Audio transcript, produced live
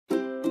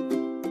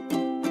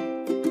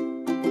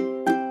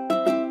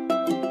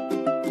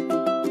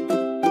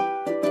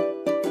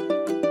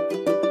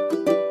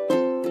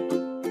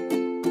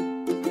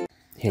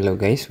Hello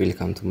guys,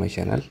 welcome to my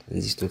channel. In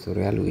this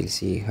tutorial we'll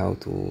see how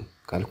to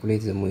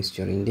calculate the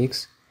moisture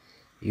index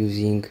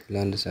using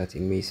Landsat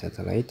image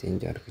satellite in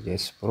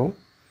ArcGIS Pro.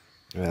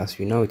 As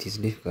we know, it is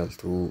difficult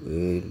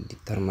to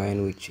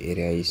determine which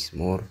area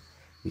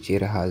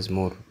has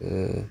more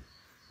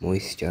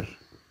moisture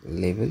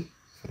level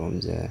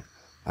from the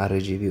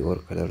RGB or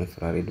color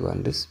infrared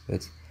bands,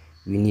 but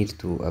we need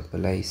to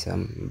apply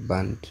some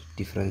band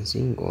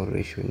differencing or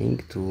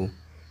rationing to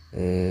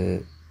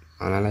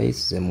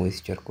analyze the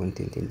moisture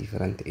content in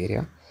different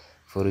area.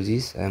 For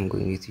this I am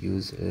going to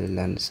use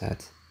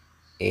Landsat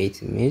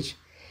 8 image.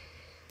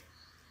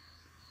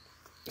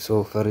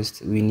 So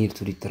first we need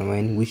to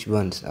determine which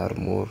bands are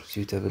more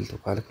suitable to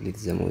calculate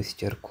the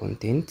moisture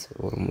content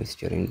or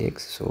moisture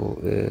index.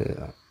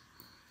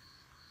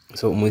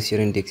 So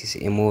moisture index is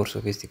a more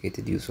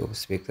sophisticated use of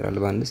spectral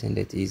bands, and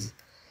that is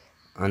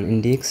an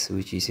index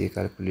which is a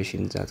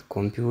calculation that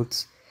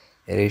computes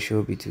a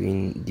ratio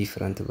between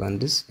different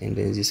bands, and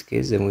in this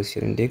case the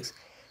moisture index,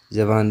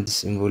 the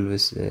bands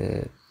involves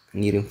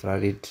near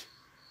infrared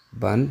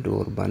band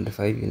or band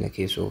 5 in the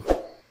case of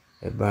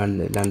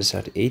band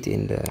Landsat 8,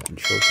 and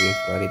short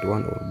infrared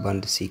one or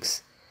band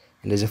 6,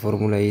 and the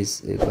formula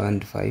is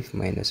band 5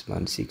 minus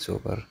band 6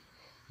 over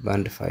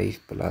band 5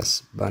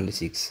 plus band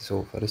 6.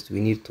 So first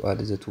we need to add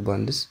the two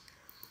bands,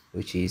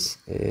 which is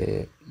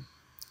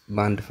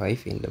band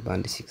 5 and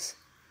band 6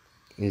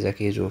 in the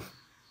case of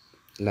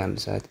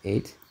Landsat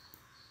 8.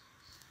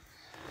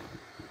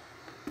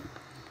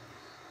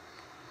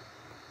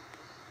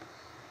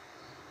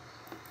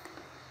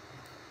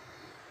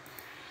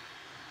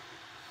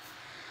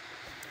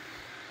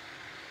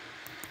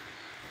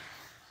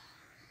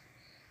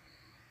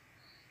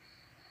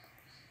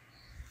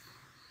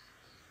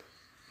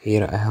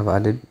 Here I have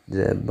added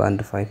the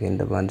band 5 and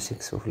the band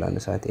 6 of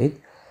Landsat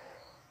 8.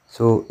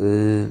 So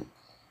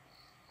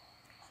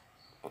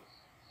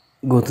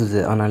go to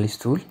the analysis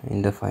tool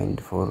and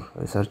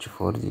search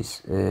for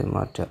this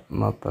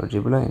map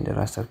algebra and the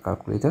raster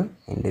calculator,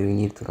 and we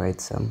need to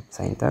write some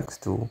syntax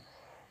to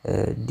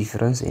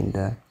difference in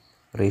the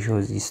ratio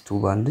of these two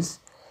bands.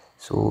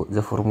 So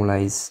the formula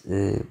is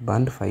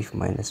band 5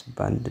 minus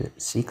band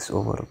 6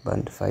 over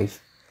band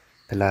 5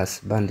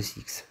 plus band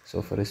 6.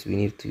 So first we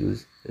need to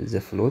use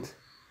the float.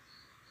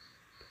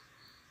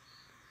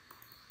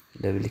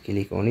 Double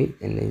click on it,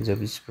 and in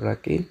the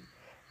bracket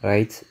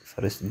write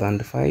first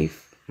band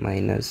 5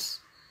 minus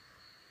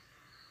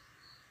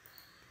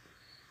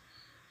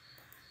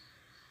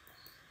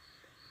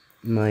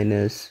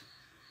band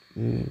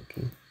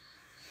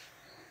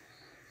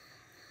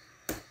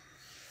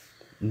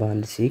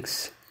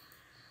 6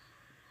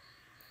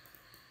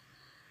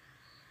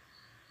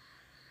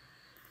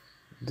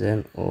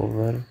 then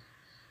over,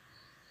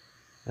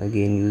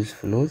 again use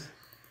float,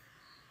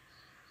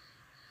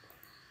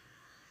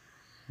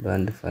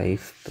 band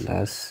 5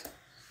 plus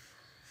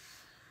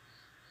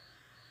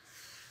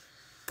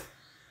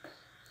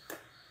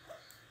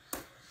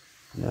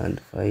band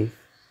 5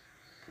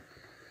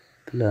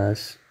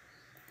 plus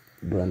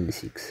band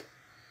 6.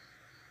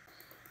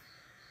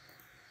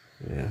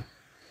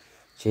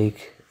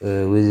 Check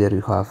whether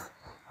you have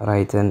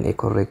written a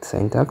correct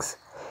syntax,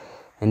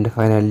 and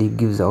finally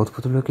give the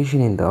output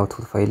location and the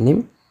output file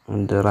name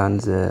and run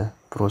the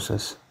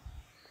process.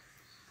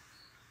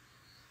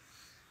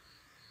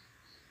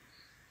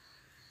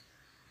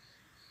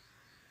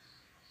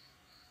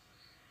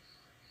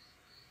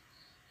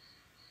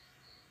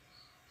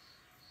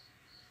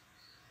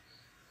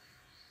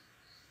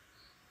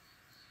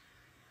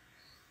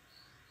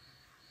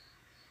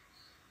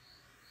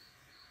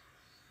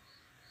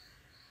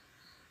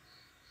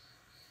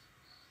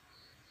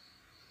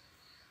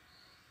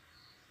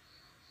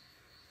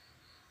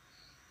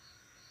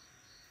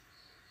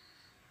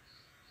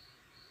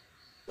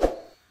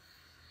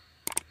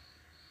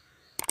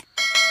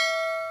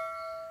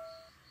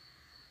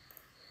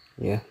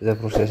 The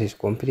process is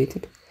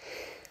completed.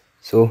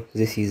 So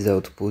this is the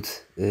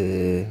output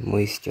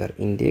moisture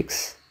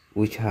index,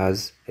 which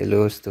has a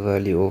lowest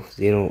value of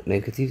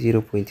negative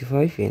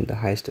 0.5 and the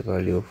highest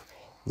value of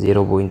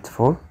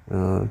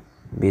 0.4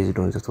 based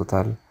on the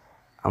total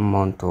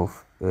amount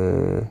of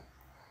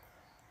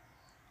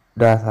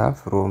data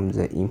from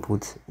the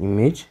input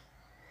image.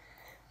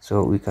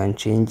 So we can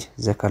change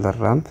the color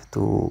ramp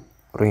to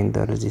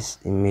render this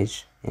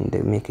image and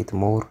make it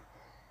more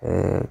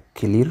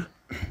clear.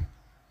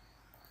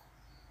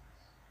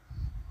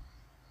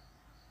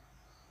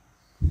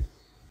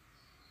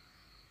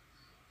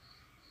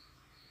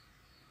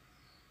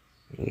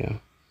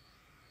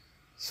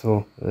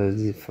 So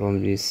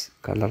from this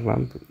color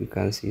lamp we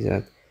can see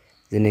that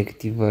the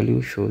negative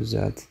value shows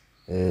that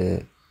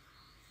an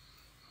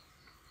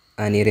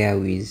area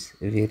with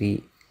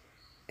a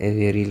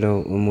very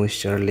low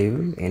moisture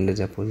level, and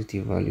the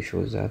positive value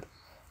shows that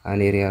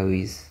an area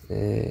with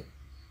a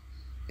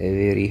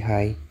very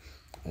high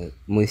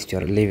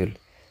moisture level.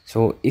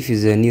 So if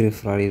the near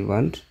infrared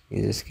band,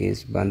 in this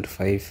case band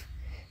 5,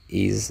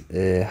 is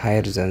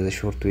higher than the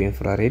short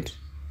infrared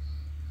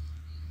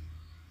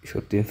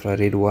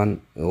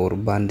 1 or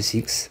band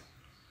 6,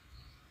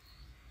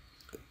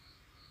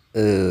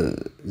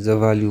 the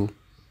value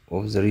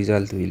of the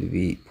result will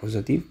be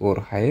positive or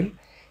higher,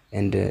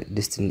 and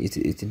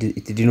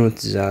it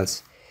denotes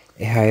that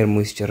a higher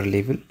moisture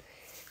level.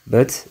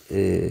 But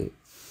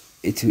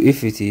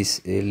if it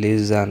is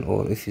less than,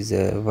 or if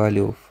the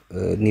value of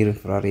near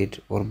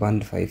infrared or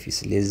band 5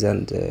 is less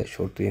than the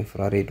short to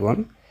infrared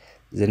one,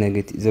 the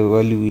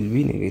value will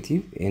be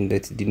negative, and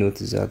that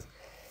denotes that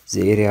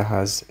the area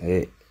has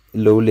a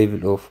low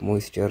level of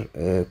moisture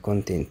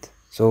content.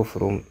 So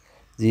from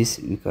this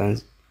we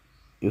can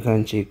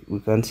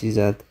see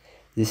that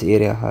this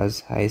area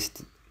has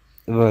highest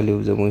value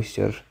of the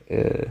moisture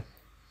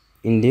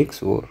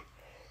index, or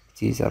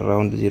it is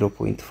around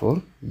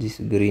 0.4, this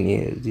green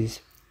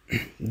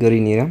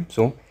area.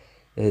 So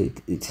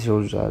it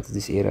shows that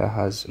this area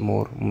has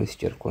more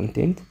moisture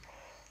content.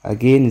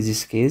 Again, in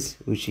this case,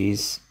 which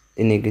is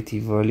a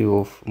negative value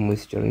of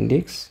moisture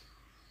index,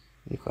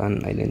 you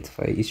can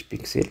identify each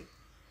pixel.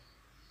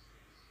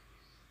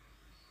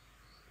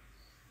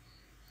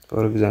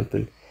 For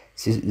example,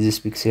 this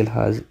pixel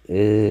has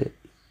a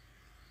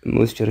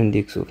moisture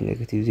index of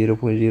negative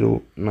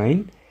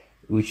 0.09,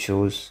 which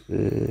shows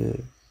a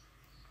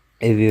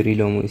very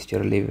low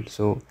moisture level.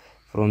 So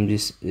from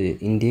this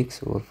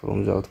index, or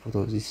from the output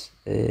of this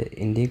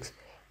index,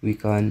 we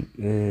can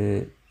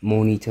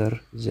monitor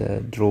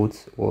the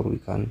drought, or we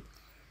can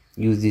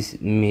use this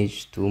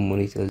image to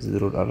monitor the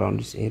drought around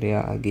this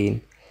area.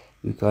 Again,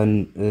 we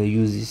can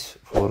use this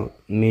for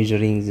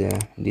measuring the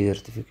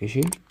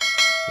desertification,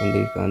 and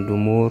we can do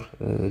more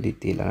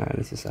detailed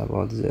analysis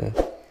about the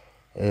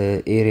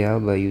area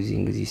by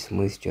using this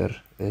moisture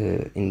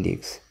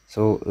index.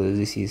 So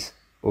this is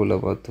all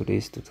about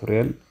today's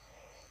tutorial,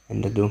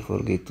 and don't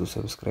forget to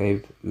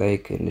subscribe,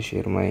 like, and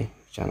share my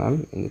channel,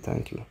 and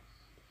thank you.